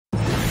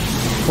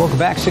Welcome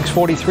back.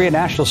 6:43. A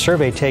national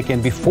survey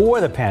taken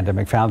before the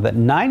pandemic found that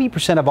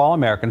 90% of all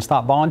Americans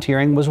thought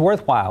volunteering was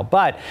worthwhile,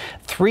 but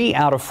 3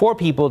 out of 4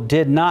 people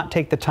did not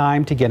take the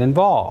time to get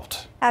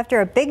involved. After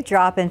a big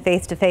drop in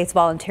face-to-face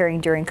volunteering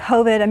during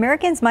COVID,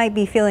 Americans might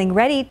be feeling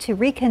ready to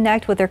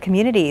reconnect with their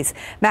communities.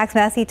 Max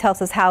Massey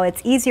tells us how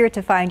it's easier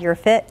to find your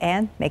fit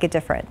and make a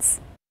difference.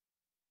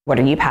 What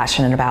are you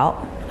passionate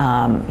about?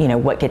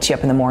 What gets you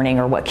up in the morning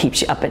or what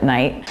keeps you up at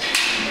night?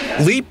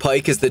 Lee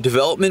Pike is the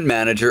development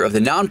manager of the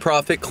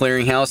nonprofit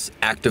clearinghouse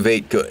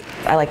Activate Good.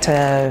 I like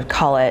to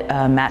call it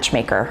a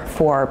matchmaker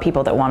for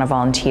people that want to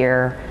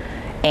volunteer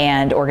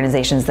and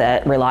organizations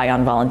that rely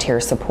on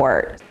volunteer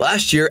support.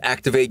 Last year,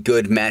 Activate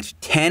Good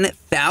matched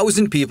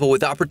 10,000 people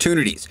with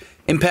opportunities,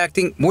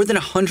 impacting more than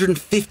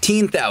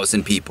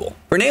 115,000 people.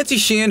 For Nancy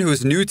Sheehan, who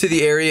is new to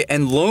the area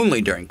and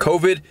lonely during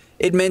COVID,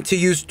 it meant to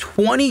use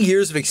 20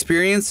 years of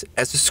experience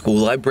as a school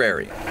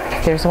librarian.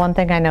 There's one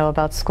thing I know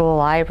about school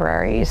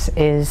libraries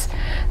is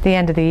the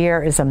end of the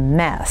year is a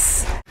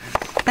mess.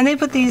 And they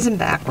put these in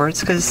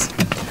backwards because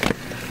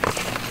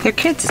they're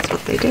kids, it's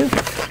what they do.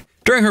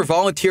 During her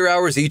volunteer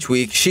hours each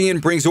week, Sheehan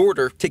brings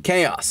order to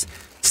chaos.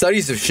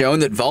 Studies have shown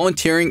that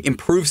volunteering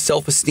improves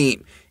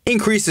self-esteem,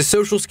 increases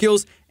social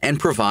skills, and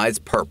provides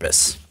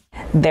purpose.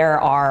 There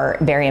are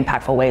very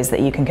impactful ways that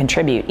you can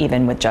contribute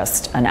even with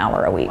just an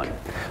hour a week.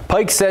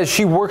 Pike says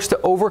she works to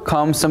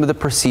overcome some of the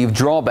perceived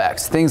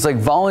drawbacks. Things like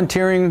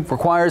volunteering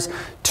requires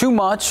too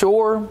much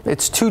or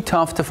it's too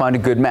tough to find a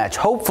good match.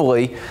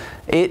 Hopefully,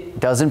 it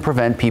doesn't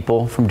prevent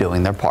people from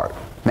doing their part.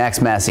 Max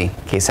Massey,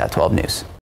 KSAT 12 News.